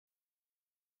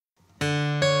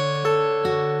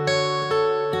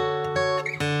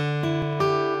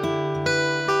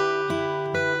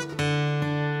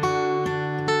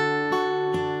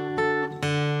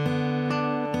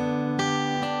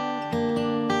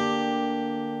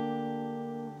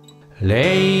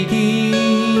Lady,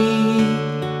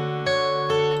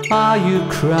 are you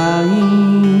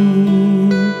crying?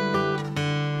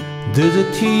 Do the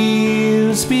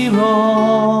tears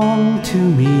belong to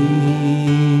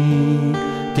me?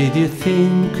 Did you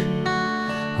think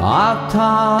our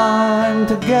time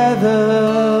together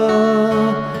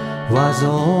was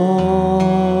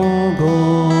all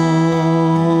gone?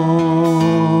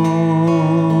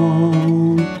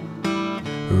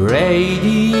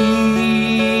 Lady,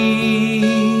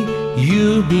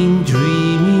 you've been dreaming.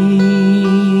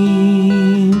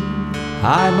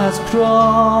 I'm as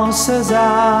close as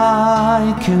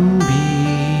I can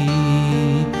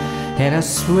be, and I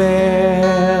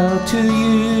swear to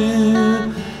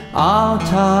you, our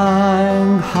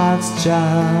time has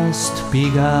just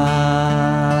begun.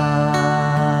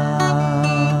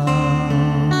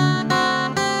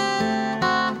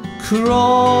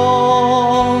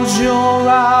 Close your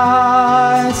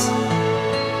eyes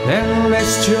and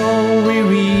rest your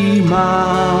weary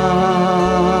mind.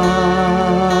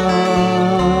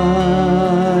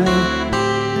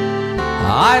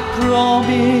 I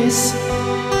promise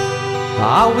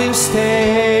I will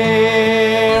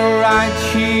stay right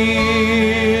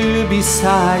here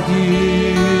beside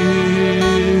you.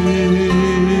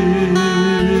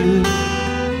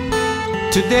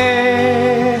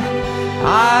 Today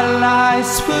our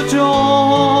lives for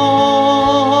joy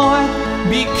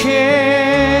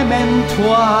became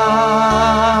entwined.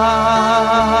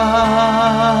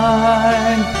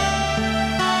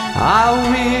 I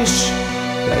wish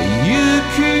that you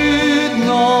could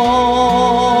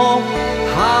know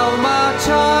how much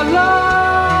I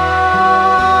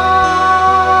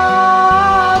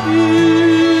love you.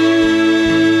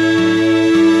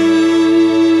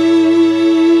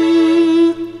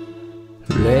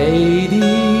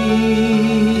 Lady,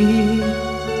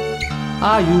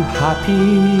 are you happy?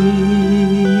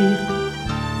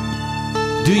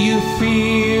 Do you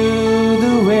feel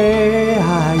the way I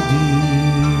do?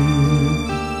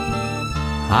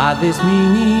 Are these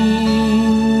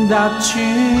meaning that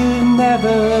you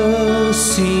never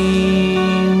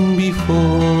seen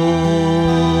before?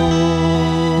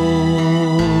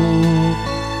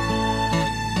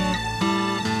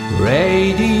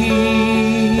 Lady,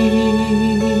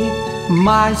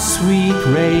 my sweet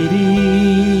lady,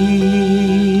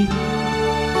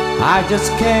 I just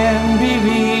can't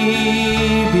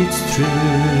believe it's true,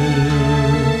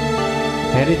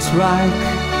 and it's like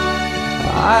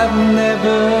I've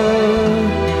never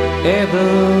ever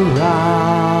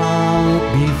loved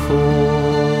before.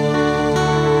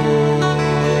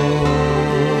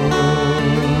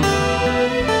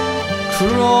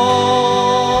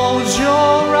 Close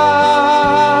your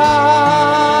eyes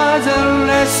and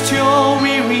rest your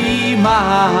weary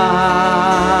mind.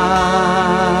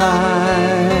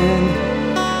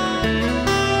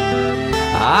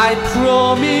 I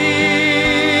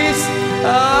promise I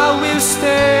will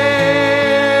stay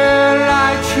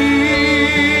right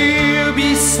here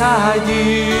beside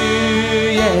you.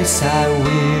 Yes, I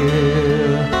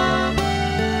will.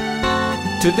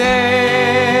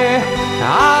 Today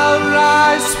our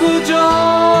lives for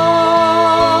joy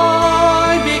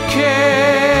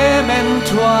became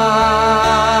entwined.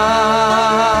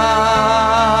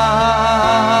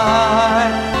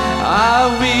 I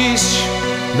wish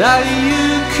that you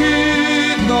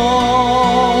could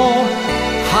know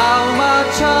how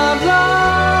much I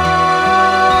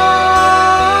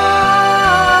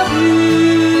love you.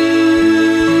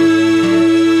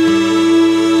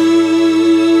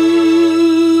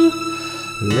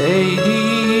 Lady,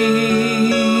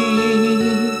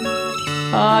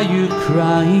 are you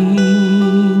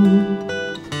crying?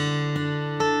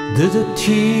 Do the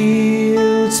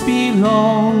tears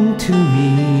belong to me?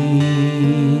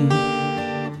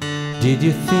 Did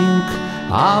you think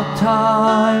our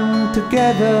time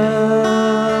together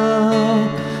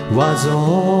was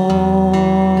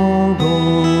all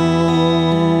gone?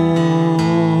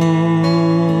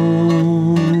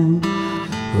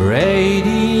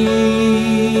 Lady,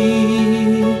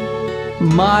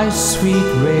 my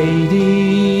sweet lady,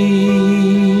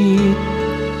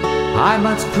 I'm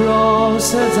as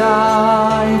close as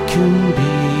I can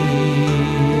be,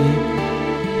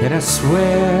 and I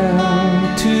swear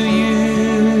to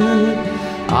you,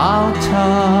 our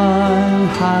time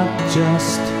had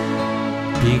just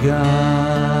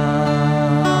begun.